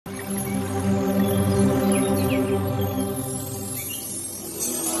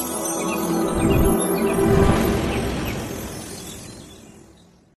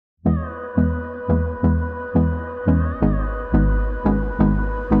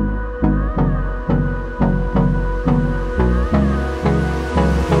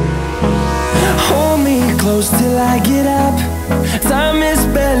close till I get up. Time is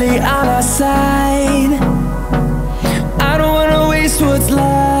barely on our side. I don't wanna waste what's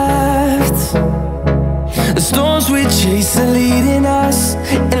left. The storms we chase are leading us,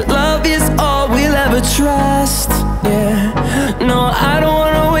 and love is all we'll ever trust. Yeah, no, I don't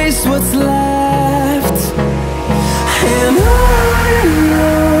wanna waste what's left. And on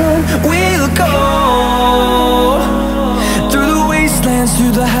we'll go, through the wastelands,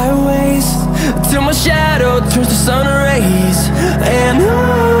 through the highways, till my shadow turns to sun rays. And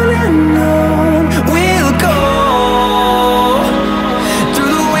on we'll go,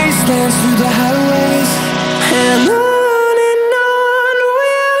 through the wastelands, through the highways, and on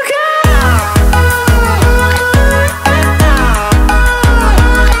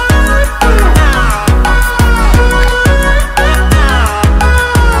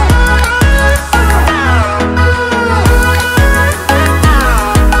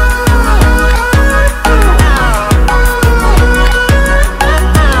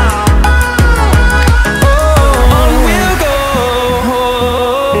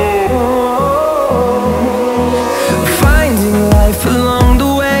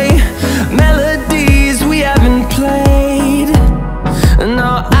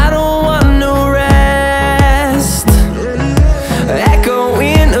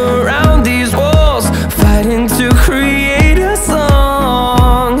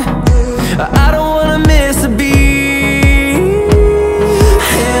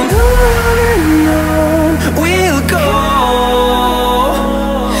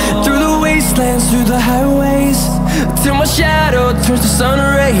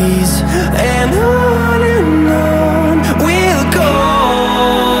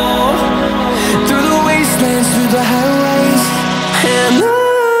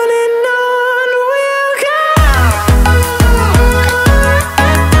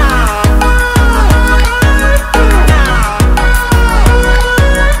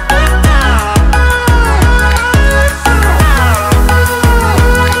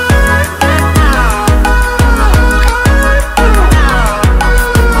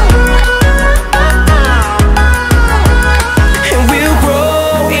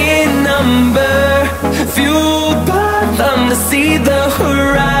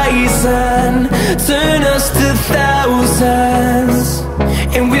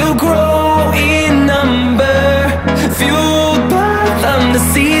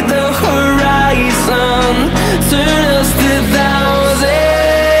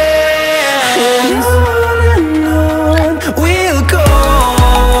we'll go.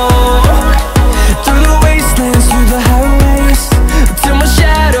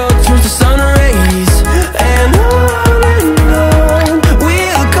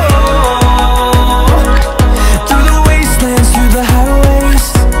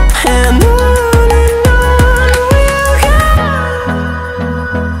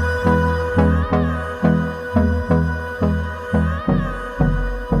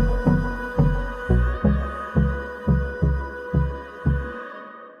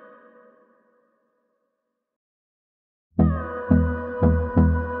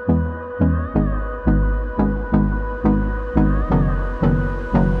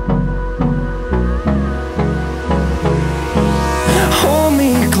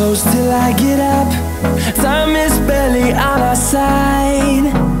 Till I get up, time is barely on our side.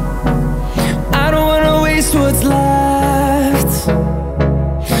 I don't wanna waste what's left.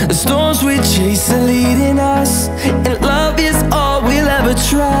 The storms we chase are leading us, and love is all we'll ever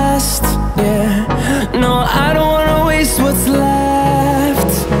trust. Yeah, no, I don't wanna waste what's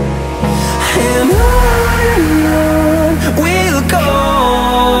left. And on we'll go,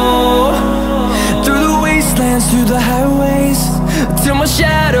 through the wastelands, through the highways, till my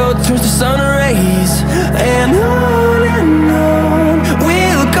shadow turns to sun rays. And on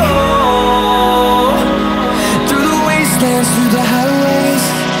we'll go, through the wastelands, through the highways,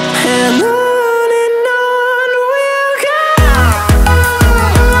 and on we'll go.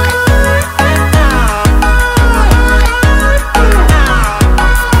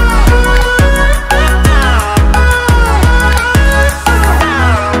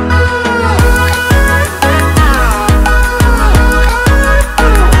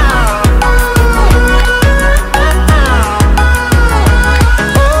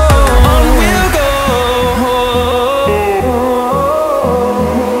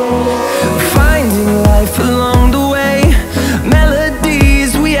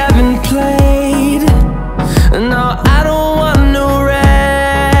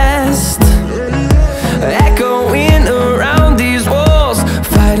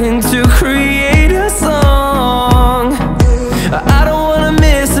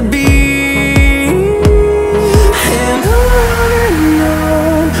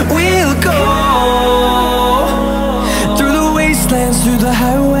 the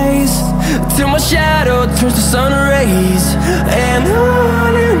highways, till my shadow turns to sun rays. And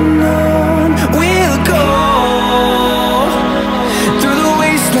on we'll go, through the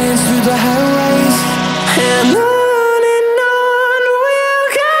wastelands, through the highways. And on we'll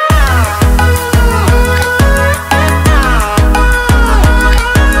go.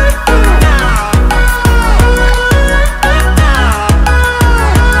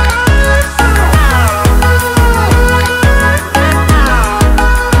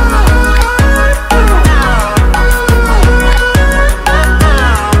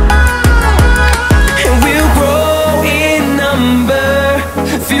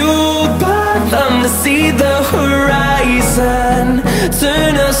 See the horizon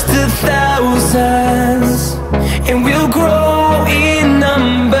turn us to thousands, and we'll grow